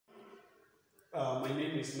My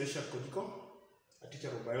name is a teacher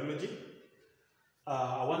of biology.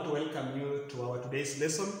 I want to welcome you to our today's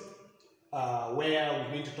lesson where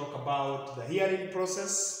we're going to talk about the hearing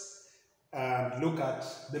process and look at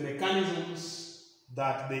the mechanisms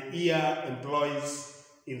that the ear employs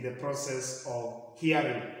in the process of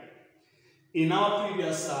hearing. In our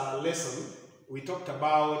previous lesson, we talked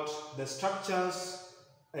about the structures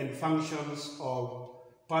and functions of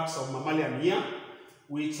parts of mammalian ear,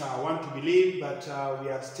 which I want to believe that we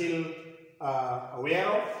are still aware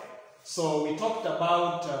of. So we talked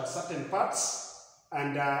about certain parts,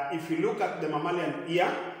 and if you look at the mammalian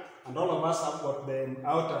ear, and all of us have got the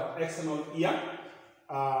outer external ear,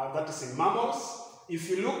 that is in mammals. If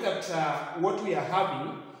you look at what we are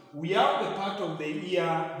having, we have the part of the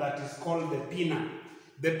ear that is called the pinna.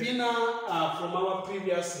 The pinna, from our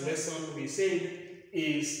previous lesson, we said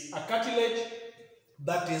is a cartilage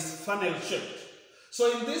that is funnel-shaped.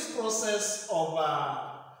 So in this process of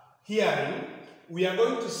hearing, we are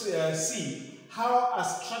going to see how a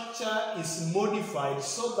structure is modified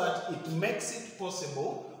so that it makes it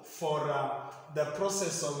possible for the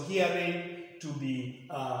process of hearing to be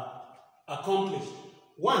accomplished.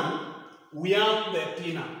 One, we have the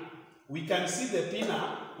pinna. We can see the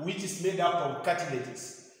pinna, which is made up of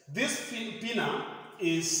cartilages. This pinna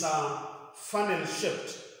is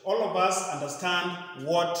funnel-shaped. All of us understand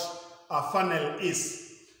what a funnel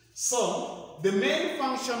is. So, the main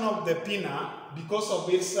function of the pinna, because of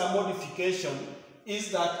its modification,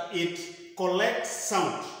 is that it collects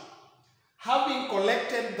sound. Having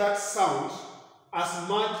collected that sound as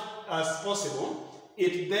much as possible,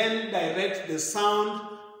 it then directs the sound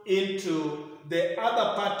into the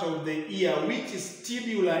other part of the ear, which is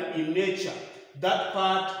tubular in nature. That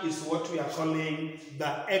part is what we are calling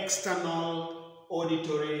the external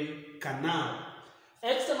auditory canal.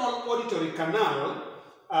 External auditory canal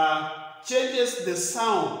changes the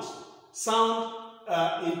sound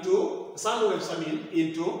waves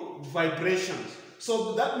into vibrations.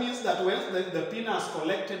 So that means that when the pinna has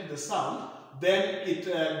collected the sound, then it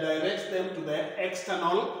directs them to the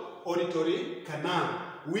external auditory canal,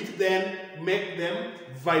 which then make them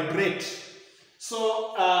vibrate.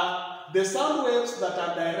 So the sound waves that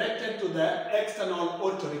are directed to the external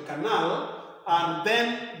auditory canal are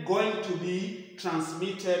then going to be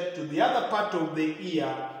transmitted to the other part of the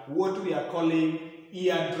ear, what we are calling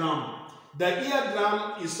eardrum. The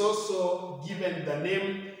eardrum is also given the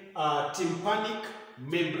name tympanic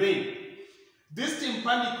membrane. This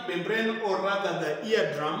tympanic membrane, or rather the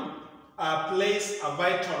eardrum, plays a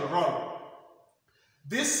vital role.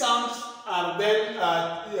 These sounds are then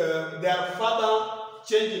they are further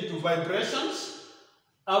changed into vibrations,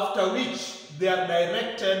 after which they are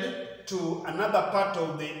directed to another part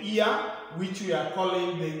of the ear, which we are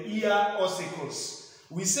calling the ear ossicles.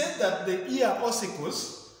 We said that the ear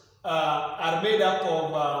ossicles are made up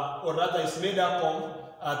of, or rather is made up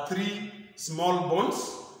of three small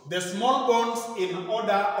bones. The small bones in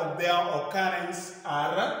order of their occurrence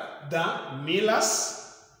are the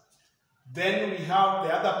milus. Then we have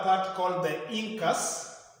the other part called the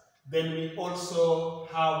incus. Then we also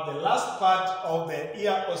have the last part of the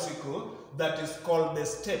ear ossicle that is called the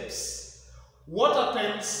steps. What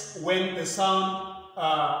happens when the sound,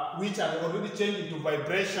 which are already changed into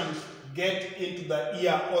vibrations, get into the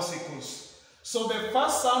ear ossicles? So the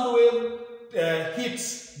first sound wave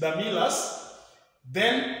hits the milus,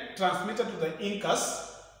 then transmitted to the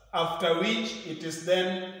incus, after which it is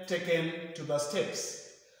then taken to the steps.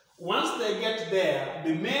 Once they get there,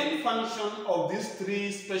 the main function of these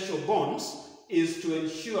three special bones is to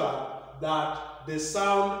ensure that the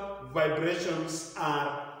sound vibrations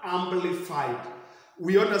are amplified.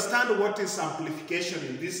 We understand what is amplification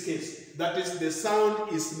in this case. That is, the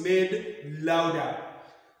sound is made louder,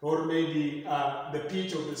 or maybe the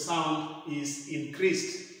pitch of the sound is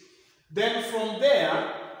increased. Then from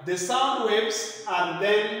there, the sound waves are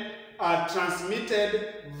then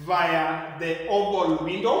transmitted via the oval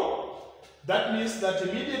window. That means that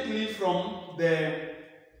immediately from the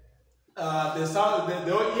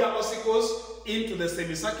ear ossicles into the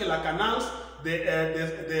semicircular canals,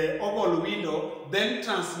 the oval window then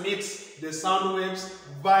transmits the sound waves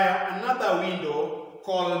via another window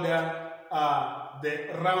called the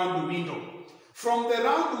round window. From the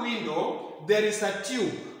round window, there is a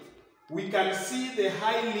tube. We can see the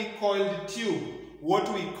highly coiled tube,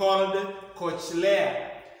 what we call the cochlea.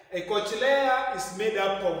 A cochlea is made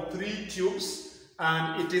up of three tubes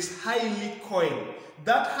and it is highly coiled.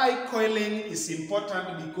 That high coiling is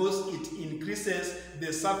important because it increases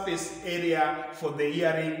the surface area for the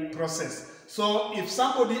hearing process. So if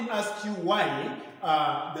somebody asks you why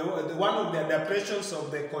one of the adaptations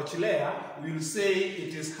of the cochlea, we will say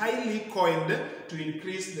it is highly coiled to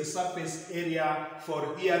increase the surface area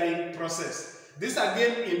for hearing process. This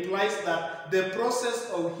again implies that the process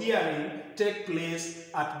of hearing takes place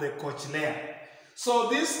at the cochlea. So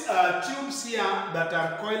these tubes here that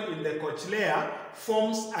are coiled in the cochlea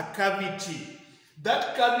forms a cavity.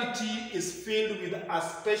 That cavity is filled with a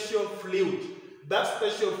special fluid. That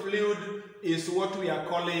special fluid is what we are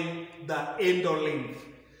calling the endolymph.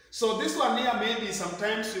 So this one here, maybe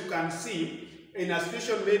sometimes you can see in a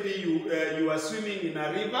situation, maybe you are swimming in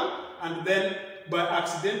a river and then by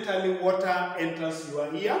accidentally water enters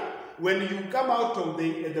your ear. When you come out of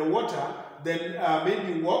the water, then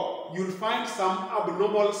maybe walk, you'll find some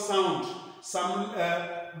abnormal sound, some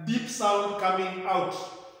deep sound coming out.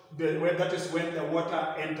 That is when the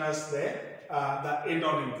water enters the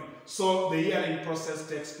endolymph. So the hearing process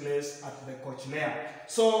takes place at the cochlea.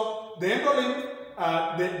 So the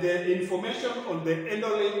endolymph, the information on the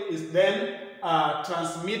endolymph is then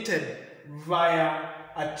transmitted via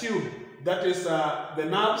a tube. That is the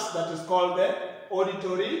nerves that is called the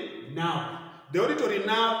auditory nerve. The auditory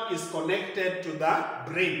nerve is connected to the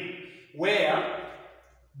brain, where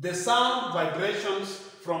the sound vibrations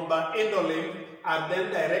from the endolymph are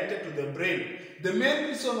then directed to the brain. The main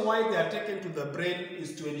reason why they are taken to the brain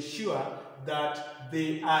is to ensure that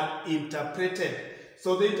they are interpreted.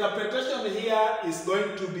 So the interpretation here is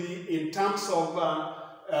going to be in terms of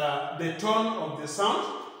the tone of the sound.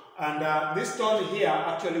 And this tone here,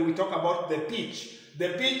 actually we talk about the pitch. The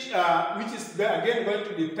pitch, which is again going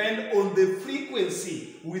to depend on the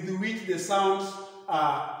frequency with which the sounds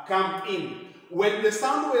come in. When the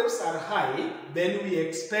sound waves are high, then we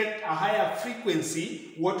expect a higher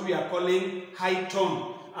frequency, what we are calling high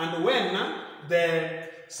tone. And when the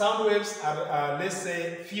sound waves are, let's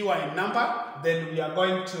say, fewer in number, then we are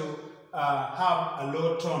going to have a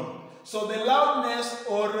low tone. So the loudness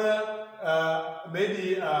or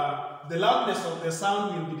the loudness of the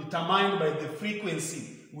sound will be determined by the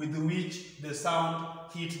frequency with which the sound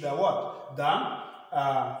hits the what?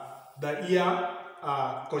 The ear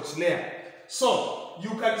cochlea. So you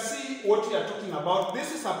can see what we are talking about.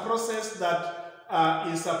 This is a process that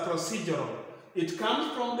is a procedural. It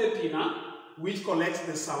comes from the pinna, which collects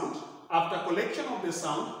the sound. After collection of the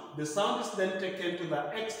sound is then taken to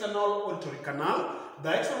the external auditory canal.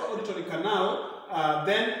 The external auditory canal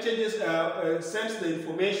then sends the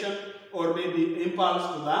information or maybe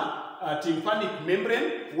impulse to the tympanic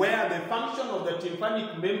membrane, where the function of the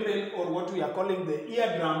tympanic membrane, or what we are calling the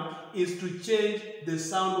eardrum, is to change the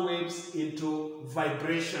sound waves into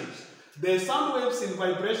vibrations. The sound waves in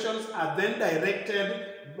vibrations are then directed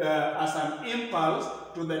as an impulse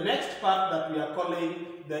to the next part that we are calling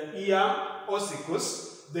the ear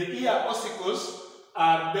ossicus. The ear ossicus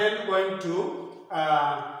are then going to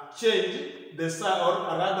change the sound,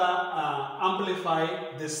 or rather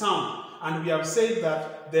amplify the sound. And we have said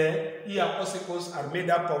that the ear ossicles are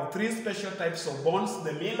made up of three special types of bones.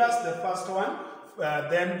 The milers, the first one,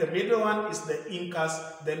 then the middle one is the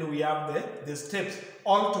incus, then we have the steps.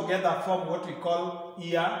 All together form what we call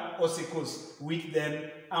ear ossicles, which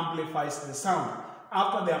then amplifies the sound.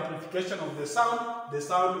 After the amplification of the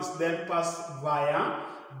sound is then passed via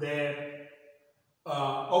the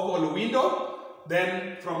oval window.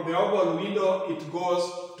 Then from the oval window, it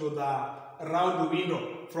goes to the round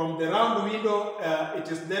window. From the round window, it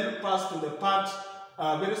is then passed to the part,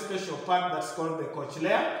 very special part that's called the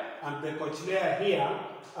cochlea. And the cochlea here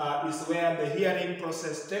is where the hearing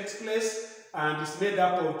process takes place, and it's made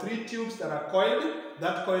up of three tubes that are coiled.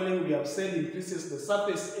 That coiling, we have said, increases the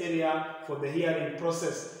surface area for the hearing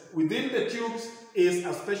process. Within the tubes is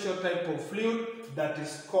a special type of fluid that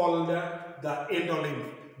is called the endolymph.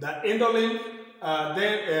 The endolymph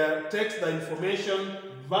then takes the information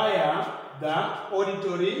via the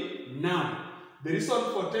auditory nerve. The reason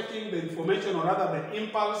for taking the information, or rather the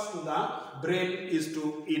impulse to the brain, is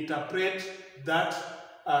to interpret that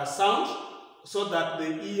sound so that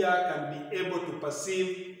the ear can be able to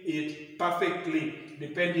perceive it perfectly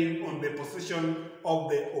depending on the position of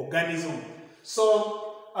the organism.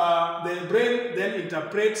 So the brain then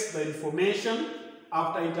interprets the information.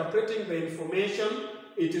 After interpreting the information,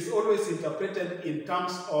 it is always interpreted in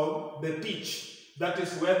terms of the pitch. That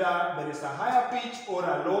is whether there is a higher pitch or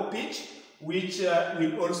a low pitch, which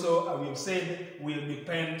will also, we have said, will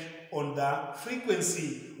depend on the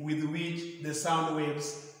frequency with which the sound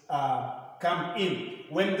waves come in.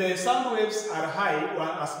 When the sound waves are high, or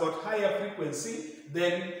has got higher frequency,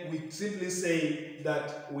 then we simply say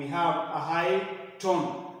that we have a high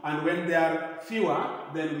tone. And when they are fewer,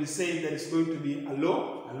 then we say there is going to be a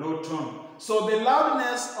low tone. So the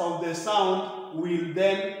loudness of the sound will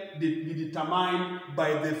then be determined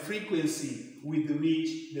by the frequency with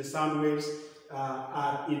which the sound waves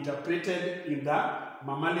are interpreted in the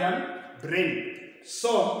mammalian brain.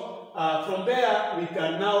 So from there we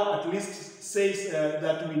can now at least say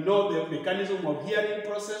that we know the mechanism of hearing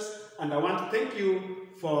process, and I want to thank you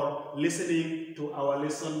for listening to our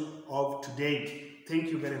lesson of today. Thank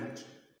you very much.